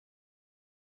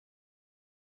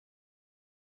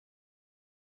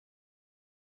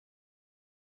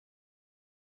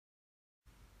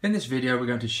In this video we're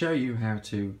going to show you how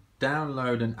to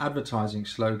download an advertising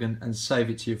slogan and save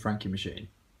it to your Frankie machine.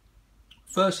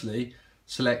 Firstly,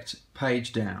 select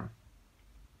Page Down.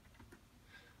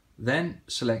 Then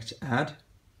select Add.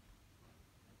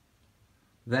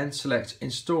 Then select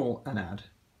Install an Ad.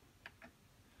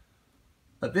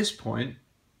 At this point,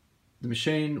 the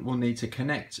machine will need to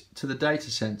connect to the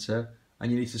data center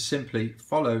and you need to simply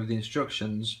follow the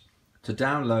instructions to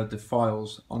download the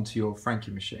files onto your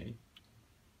Frankie machine.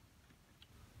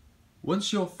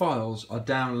 Once your files are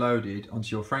downloaded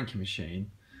onto your Frankie machine,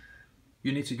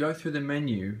 you need to go through the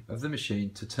menu of the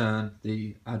machine to turn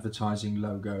the advertising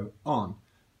logo on.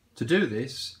 To do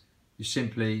this, you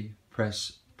simply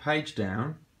press Page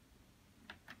Down,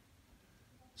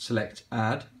 select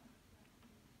Add,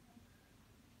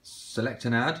 select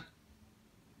an ad,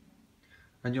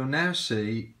 and you'll now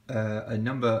see a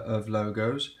number of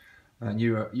logos, and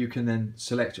you can then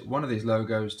select one of these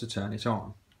logos to turn it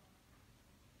on.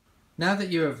 Now that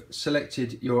you have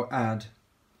selected your ad,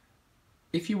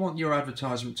 if you want your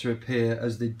advertisement to appear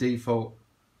as the default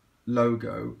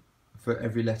logo for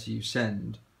every letter you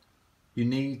send, you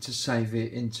need to save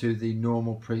it into the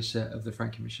normal preset of the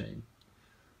Frankie machine.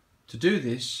 To do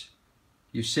this,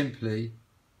 you simply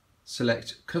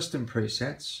select Custom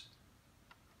Presets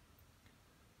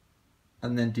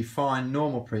and then define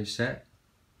Normal Preset,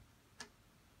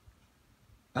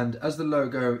 and as the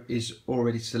logo is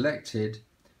already selected,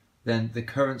 then the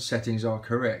current settings are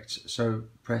correct, so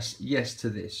press Yes to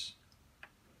this.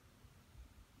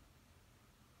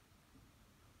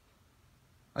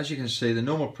 As you can see, the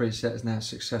normal preset is now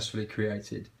successfully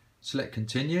created. Select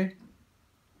Continue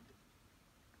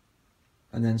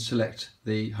and then select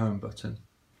the Home button.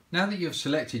 Now that you've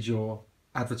selected your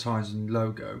advertising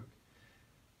logo,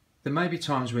 there may be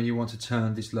times when you want to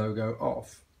turn this logo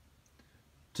off.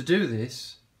 To do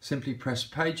this, simply press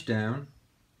Page Down,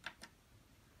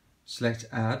 select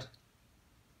Add,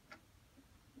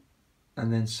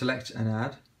 and then select an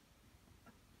ad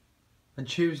and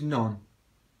choose None.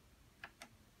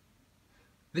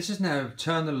 This has now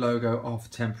turned the logo off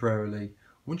temporarily.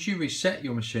 Once you reset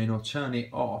your machine or turn it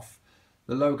off,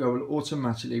 the logo will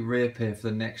automatically reappear for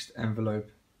the next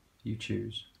envelope you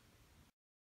choose.